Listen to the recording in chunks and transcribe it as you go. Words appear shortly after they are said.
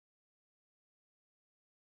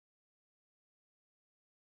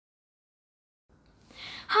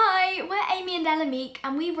Hi, we're Amy and Ella Meek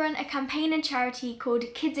and we run a campaign and charity called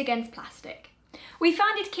Kids Against Plastic. We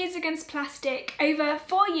founded Kids Against Plastic over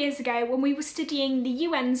 4 years ago when we were studying the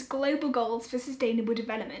UN's Global Goals for Sustainable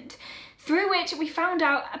Development, through which we found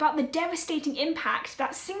out about the devastating impact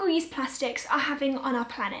that single-use plastics are having on our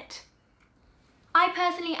planet. I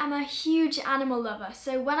personally am a huge animal lover,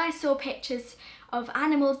 so when I saw pictures of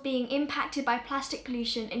animals being impacted by plastic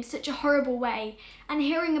pollution in such a horrible way, and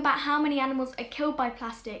hearing about how many animals are killed by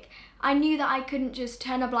plastic, I knew that I couldn't just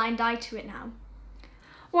turn a blind eye to it now.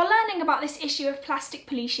 While learning about this issue of plastic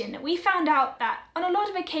pollution, we found out that on a lot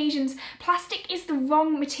of occasions, plastic is the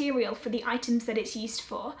wrong material for the items that it's used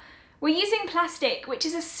for. We're using plastic, which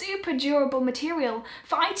is a super durable material,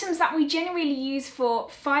 for items that we generally use for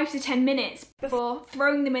 5 to 10 minutes before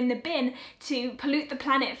throwing them in the bin to pollute the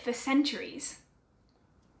planet for centuries.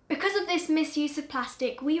 Because of this misuse of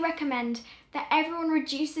plastic, we recommend that everyone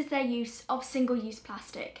reduces their use of single-use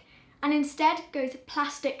plastic and instead goes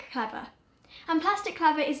plastic clever. And plastic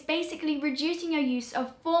clever is basically reducing your use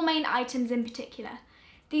of 4 main items in particular.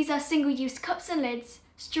 These are single-use cups and lids,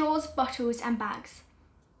 straws, bottles and bags.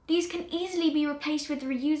 These can easily be replaced with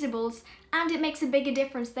reusables, and it makes a bigger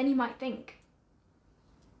difference than you might think.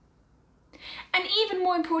 An even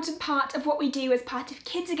more important part of what we do as part of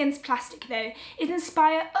Kids Against Plastic, though, is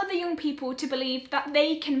inspire other young people to believe that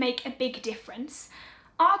they can make a big difference.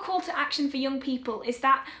 Our call to action for young people is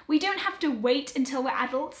that we don't have to wait until we're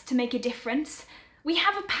adults to make a difference. We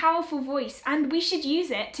have a powerful voice and we should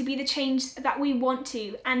use it to be the change that we want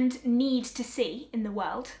to and need to see in the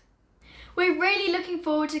world. We're really looking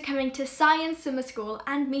forward to coming to Science Summer School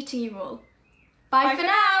and meeting you all. Bye for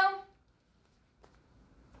now!